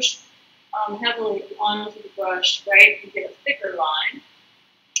could push heavily onto the brush, right? You get a thicker line.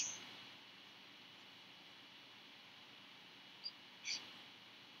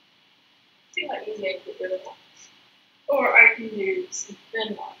 See how easy I can get rid of that. Or I can use some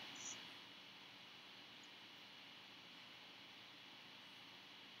thin lines.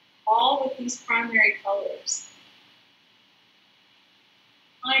 All with these primary colors.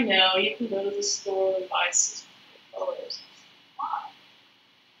 I know, you can go to the store and buy some colors. Wow.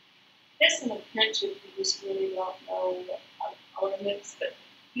 I guess in a pinch if you just really don't know what kind of color mix, but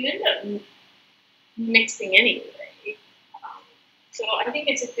you end up mixing anyway. So I think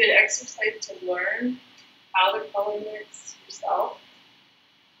it's a good exercise to learn how to color mix yourself.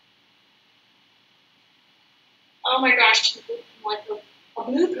 Oh my gosh, like a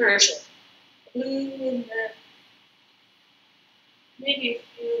blue Persian. Blue in the maybe a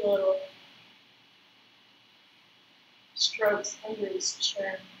few little strokes under his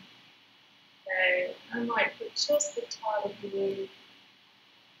chin. Okay, I might put just the top of blue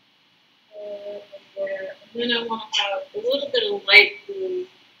there. And then I want to have a little bit of light blue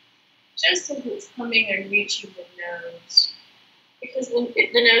just as it's coming and reaching the nose. Because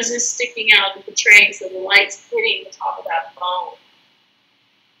the nose is sticking out and portraying, so the light's hitting the top of that bone.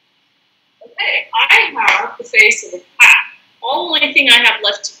 Okay, I have the face of a cat. All the only thing I have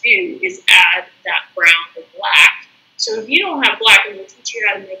left to do is add that brown and black. So if you don't have black, I'm going to teach you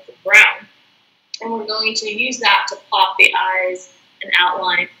how to make the brown. And we're going to use that to pop the eyes and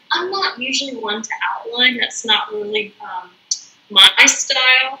outline. I'm not usually one to outline. That's not really my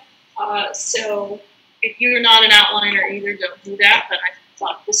style. So if you're not an outliner either, don't do that. But I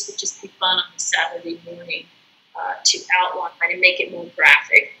thought this would just be fun on a Saturday morning to outline and make it more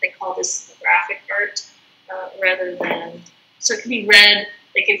graphic. They call this graphic art rather than, so it can be read,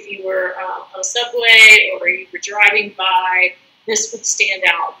 like if you were on a subway or you were driving by, this would stand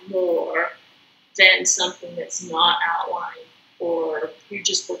out more than something that's not outlined or you're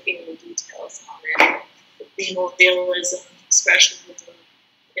just working on details on it. It'd be more realism, expressionism,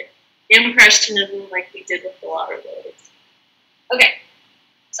 impressionism like we did with the water lilies. Okay,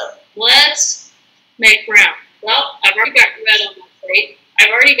 so let's make brown. Well, I've already got red on my plate.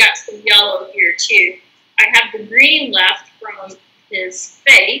 I've already got some yellow here too. I have the green left from his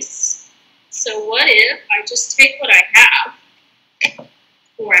face. So what if I just take what I have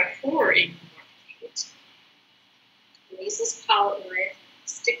before I pour in more paint? Use this palette knife,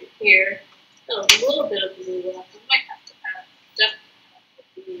 stick it here. Got a little bit of blue left. I might have to add, definitely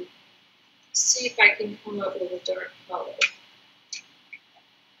have the blue. See if I can come up with a dark color.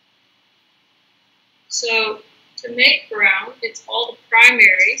 So to make brown, it's all the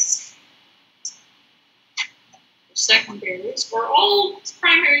primaries, or secondaries, or all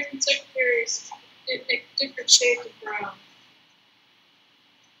primaries and secondaries that make different shades of brown.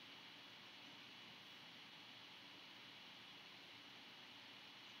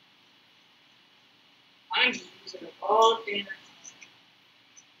 I'm using all of the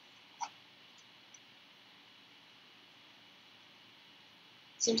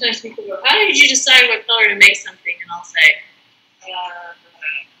Sometimes people go, how did you decide what color to make something? And I'll say,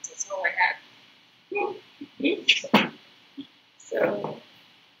 that's all I had. So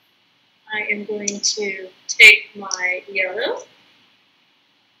I am going to take my yellow,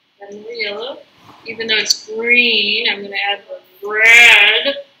 add more yellow. Even though it's green, I'm going to add the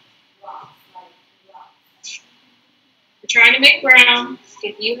red. We're trying to make brown.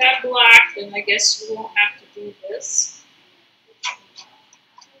 If you have black, then I guess you won't have to do this.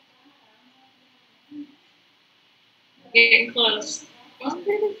 Getting close. I'm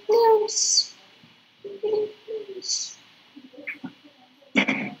getting close. I'm getting close.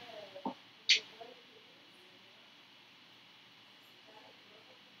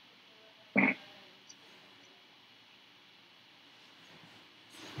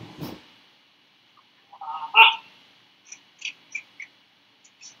 Aha.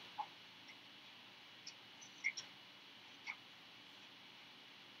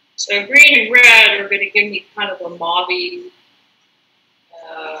 So green and red are going to give me kind of a mauve-y,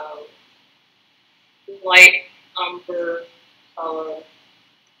 light umber color.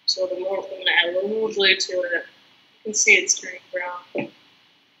 So the more I'm going to add a little more blue to it, you can see it's turning brown.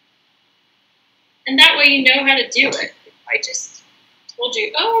 And that way you know how to do it. If I just told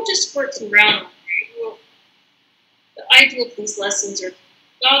you, oh, just squirt some brown on there. The idea of these lessons are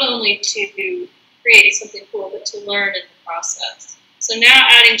not only to create something cool, but to learn in the process. So now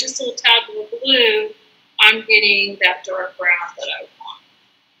adding just a little tad of blue, I'm getting that dark brown that I want.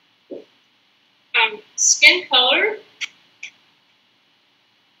 Skin color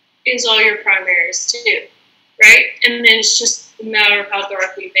is all your primaries too, right? And then it's just a matter of how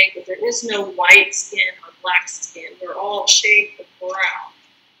dark you make it. There is no white skin or black skin. They're all shades of brown,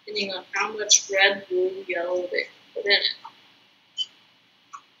 depending on how much red, blue, yellow they put in it.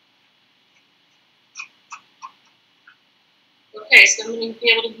 Okay, so I'm going to be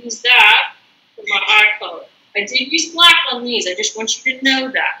able to use that for my eye color. I did use black on these. I just want you to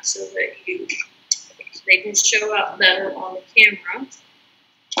know that so that they can show up better on the camera.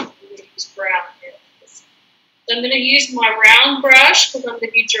 I'm going to use brown here. So I'm going to use my round brush because I'm going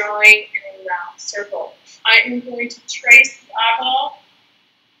to be drawing in a round circle. I am going to trace the eyeball.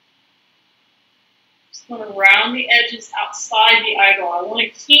 Just want to round the edges outside the eyeball. I want to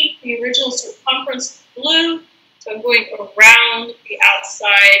keep the original circumference blue. So I'm going around the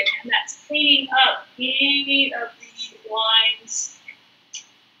outside, and that's cleaning up any of the lines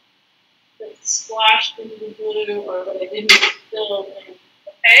that splashed into the blue or that I didn't fill in.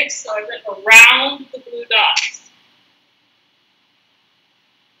 Okay, so I went around the blue dots.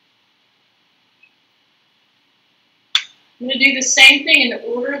 I'm going to do the same thing in the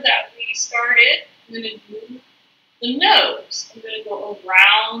order that we started. I'm going to do the nose. I'm going to go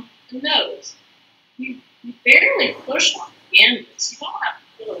around the nose. You barely push on the canvas. You don't have to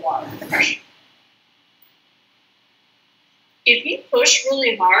put a lot of pressure. If you push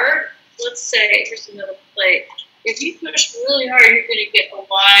really hard, let's say, here's another plate. If you push really hard, you're going to get a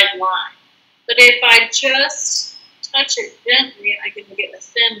wide line. But if I just touch it gently, I can get a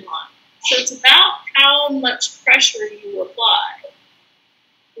thin line. So it's about how much pressure you apply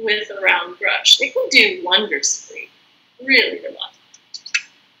with a round brush. It can do wonders for you. Really, really.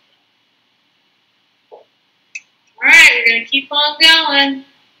 All right, we're going to keep on going.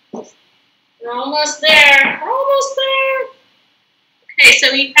 We're almost there. We're almost there. Okay,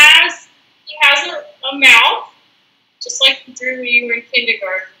 so he has a mouth, just like you drew when you were in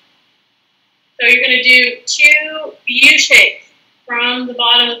kindergarten. So you're going to do 2 U shapes from the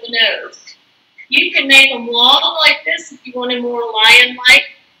bottom of the nose. You can make them long like this if you want it more lion-like,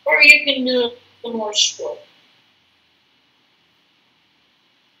 or you can do them more short.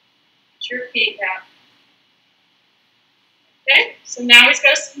 It's your feedback. Okay, so now he's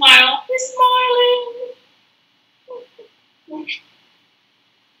got to smile. He's smiling.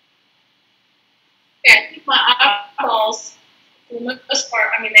 Okay, keep my eyeballs, for the most part,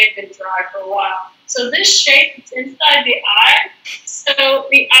 I mean, they've been dry for a while. So this shape is inside the eye. So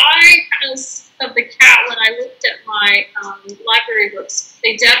the eye of the cat, when I looked at my library books,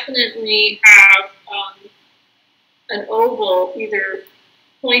 they definitely have an oval, either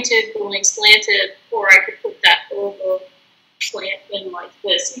pointed, going slanted, or I could put that oval slant in like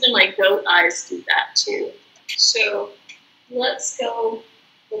this. Even like goat eyes do that too. So let's go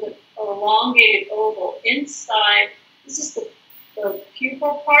with an elongated oval inside. This is the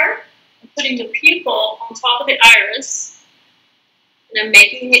pupil part. I'm putting the pupil on top of the iris, and I'm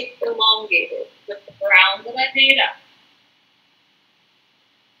making it elongated with the brown that I made up.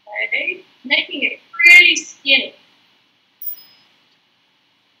 Okay, making it pretty skinny.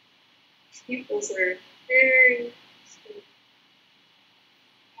 Pupils are very skinny.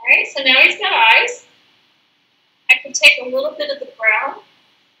 Alright, so now he's got eyes. I can take a little bit of the brown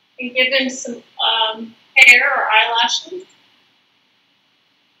and give him some hair or eyelashes.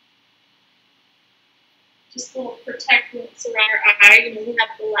 Just little protectants around your eye. You know, we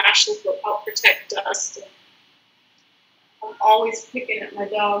have the lashes that help protect dust. And I'm always picking at my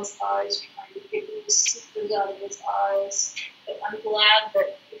dog's eyes, trying to get these suckers out of his eyes. But I'm glad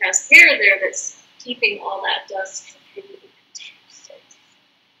that he has hair there that's keeping all that dust from hitting the so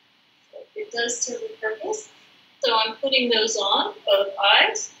it does serve a purpose. So I'm putting those on, both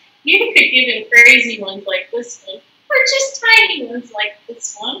eyes. You could give him crazy ones like this one, or just tiny ones like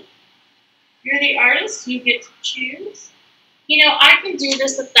this one. You're the artist, you get to choose. You know, I can do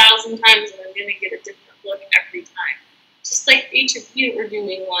this 1,000 times and I'm going to get a different look every time. Just like each of you are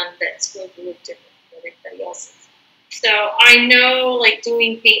doing one that's going to look different than everybody else's. So I know, like,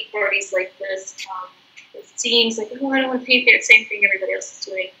 doing paint parties like this, it seems like, oh, I don't want to paint the same thing everybody else is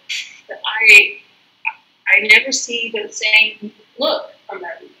doing. But I never see the same look from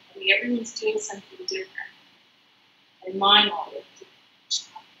everyone. I mean, everyone's doing something different. And mine all look different.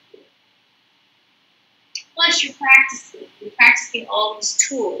 Plus, you're practicing all these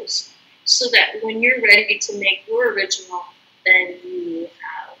tools so that when you're ready to make your original, then you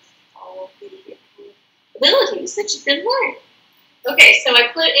have all the abilities that you've been learning. Okay, so I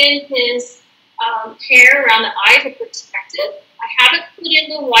put in his hair around the eye to protect it. I haven't put in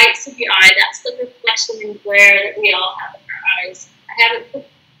the whites of the eye. That's the reflection and glare that we all have in our eyes. I haven't put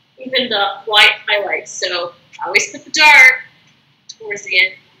even the white highlights, so I always put the dark towards the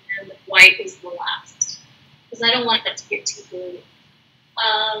end, and the white is the last, because I don't want it to get too blue.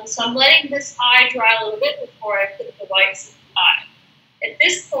 So I'm letting this eye dry a little bit before I put the whites of the eye. At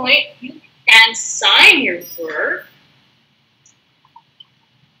this point, you can sign your work.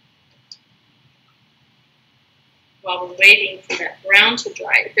 While we're waiting for that brown to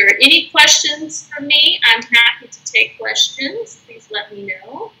dry. If there are any questions from me, I'm happy to take questions. Please let me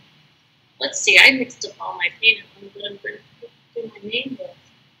know. Let's see, I mixed up all my paint on what I'm going to do my name with.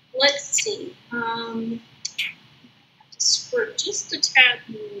 Let's see. Squirt just a tad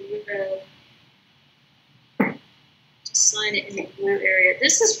more red to sign it in the blue area.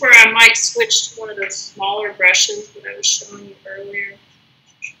 This is where I might switch to one of those smaller brushes that I was showing you earlier.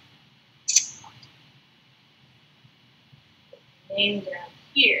 Name down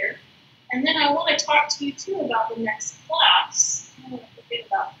here. And then I want to talk to you too about the next class. I don't want to forget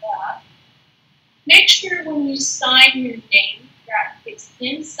about that. Make sure when you sign your name that it's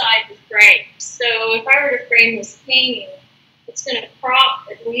inside the frame. So if I were to frame this painting, it's going to crop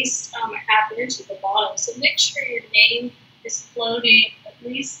at least a ½ inch at the bottom. So make sure your name is floating at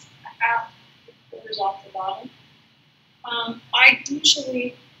least a ½ off the bottom. I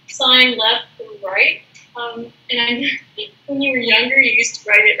usually sign left and right. And when you were younger, you used to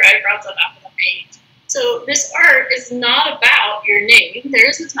write it right across the top of the page. So this art is not about your name. There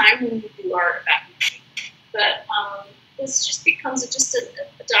is a time when you do art about your name. But this just becomes just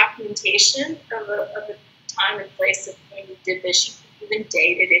a documentation of a time and place of when you did this. You can even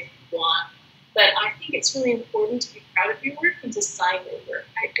date it if you want. But I think it's really important to be proud of your work and to sign your work.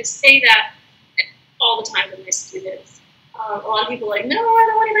 I say that all the time to my students. A lot of people are like, no, I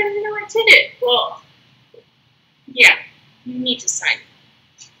don't want anybody to know I did it. Well, yeah, You need to sign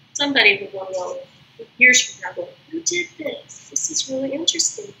it. Somebody would want to know years from now, who did this? This is really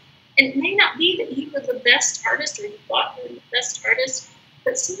interesting. And it may not be that you were the best artist or you thought you were the best artist,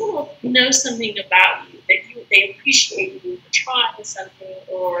 but someone will know something about you, that they appreciate you for trying something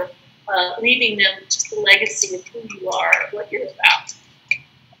or leaving them just a legacy of who you are, what you're about.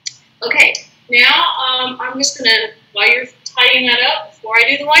 Okay, now I'm just going to, while you're tidying that up, before I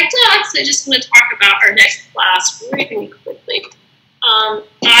do the white dots, I just want to talk about our next class really quickly.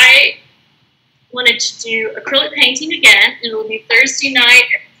 I wanted to do acrylic painting again, and it will be Thursday night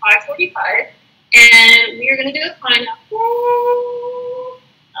at 5:45, and we are going to do a pineapple.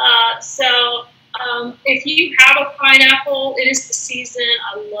 If you have a pineapple, it is the season.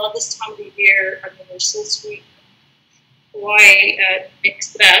 I love this time of the year. I mean, they're so sweet. Hawaii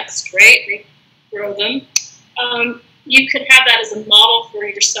makes the best, right? They grow them. You could have that as a model for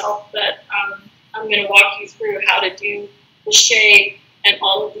yourself, but I'm going to walk you through how to do the shape and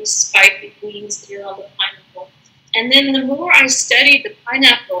all of these spiky leaves here on the pineapple. And then the more I studied the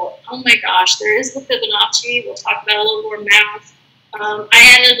pineapple, oh my gosh, there is the Fibonacci. We'll talk about a little more math.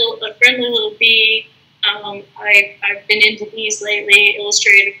 I added a friendly little bee. I've been into bees lately,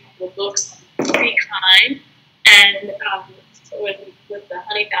 illustrated a couple of books on the bee kind, and with the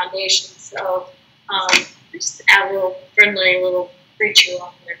Honey Foundation. So just add a little friendly little creature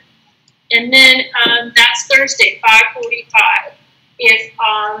on there. And then that's Thursday, 5:45. If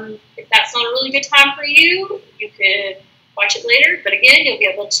that's not a really good time for you, you could watch it later. But again, you'll be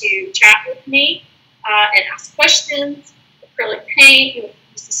able to chat with me and ask questions. Acrylic paint, you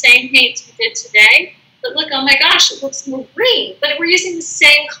use the same paints we did today. But look, oh my gosh, it looks more green. But we're using the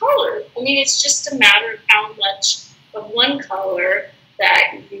same color. I mean, it's just a matter of how much of one color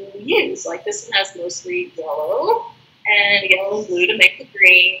that you use. Like this one has mostly yellow and yellow and blue to make the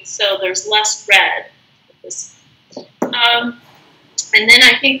green. So there's less red with this. And then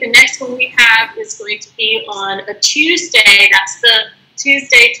I think the next one we have is going to be on a Tuesday. That's the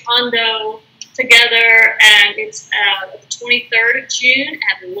Tuesday Tondo together, and it's the 23rd of June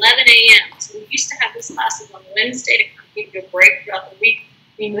at 11 a.m. So we used to have these classes on Wednesday to kind of give you a break throughout the week.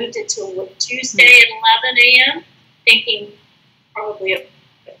 We moved it to Tuesday at 11 a.m., thinking probably a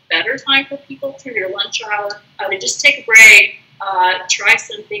better time for people through your lunch hour to just take a break, try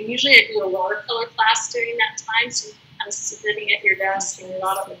something. Usually I do a watercolor class during that time, so you're kind of sitting at your desk and you're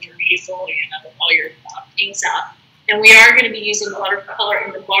not up at your easel, you have all your things out. And we are going to be using watercolor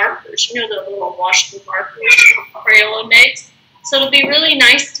in the markers, you know, the little washable markers Crayola makes. So it'll be really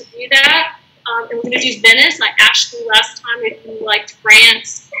nice to do that. And we're going to do Venice. I asked you last time if you liked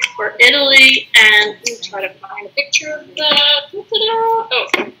France or Italy, and let me try to find a picture of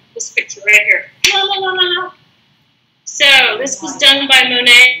the, this picture right here. La, la, la, la. So this was done by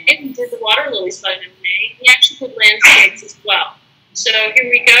Monet. He did the water lilies by Monet. He actually did landscapes as well. So here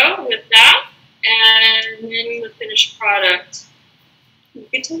we go with that. And then the finished product. You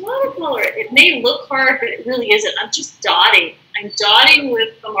get to watercolor it. It may look hard, but it really isn't. I'm just dotting. I'm dotting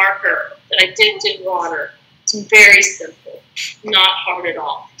with a marker that I dipped in water. It's very simple, not hard at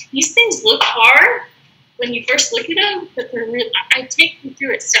all. These things look hard when you first look at them, but they're really, I take you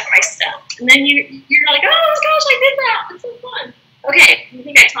through it step by step. And then you're like, oh gosh, I did that. It's so fun. Okay, I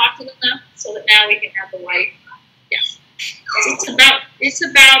think I talked enough so that now we can have the white. Yeah. It's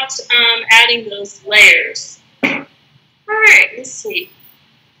about adding those layers. All right, let's see.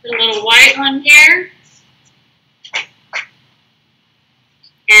 Put a little white on here.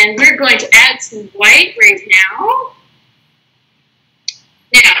 And we're going to add some white right now.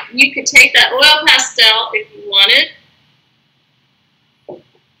 Now, you could take that oil pastel if you wanted. I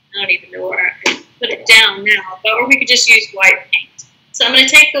don't even know where I can put it down now, or we could just use white paint. So I'm going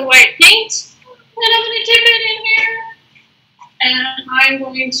to take the white paint, and I'm going to dip it in here. And I'm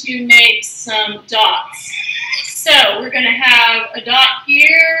going to make some dots. So we're going to have a dot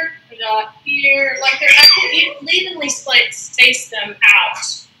here, like I can evenly space them out.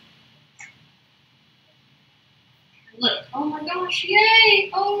 Look, oh my gosh,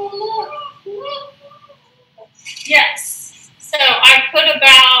 yay! Oh look. Yes. So I put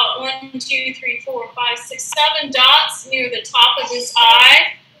about 1, 2, 3, 4, 5, 6, 7 dots near the top of his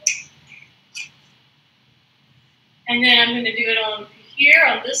eye. And then I'm going to do it on here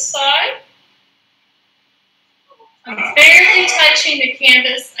on this side. I'm barely touching the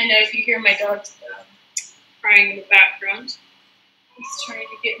canvas. I know if you hear my dogs crying in the background. He's trying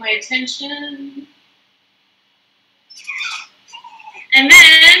to get my attention. And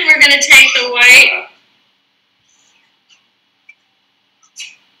then we're going to take the white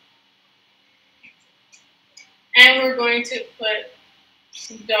and we're going to put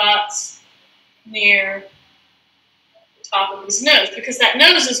some dots near the top of his nose, because that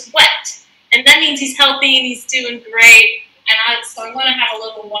nose is wet. And that means he's healthy and he's doing great. And so I want to have a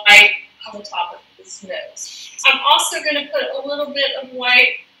little white on the top of his nose. I'm also going to put a little bit of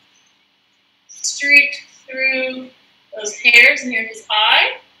white streak through those hairs near his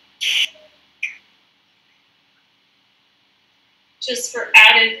eye, just for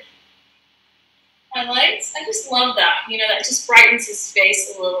added highlights. I just love that. You know, that just brightens his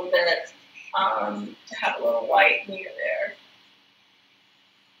face a little bit, to have a little white near there.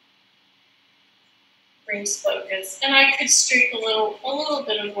 Brings focus. And I could streak a little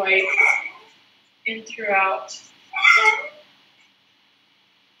bit of white in throughout.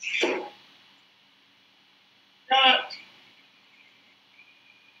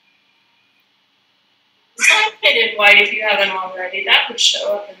 Highlighted white if you haven't already. That would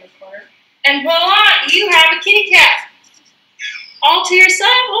show up in the corner. And voila, you have a kitty cat. All to yourself.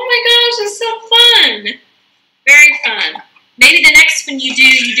 Oh my gosh, it's so fun. Very fun. Maybe the next one you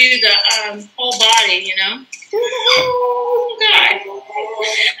do the whole body, you know? Oh,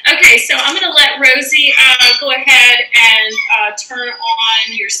 God. Okay, so I'm going to let Rosie go ahead and turn on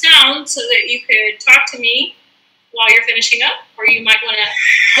your sound so that you could talk to me while you're finishing up, or you might want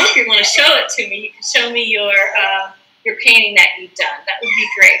to, hope you want to show it to me. You can show me your painting that you've done. That would be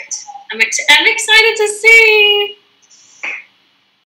great. I'm excited to see.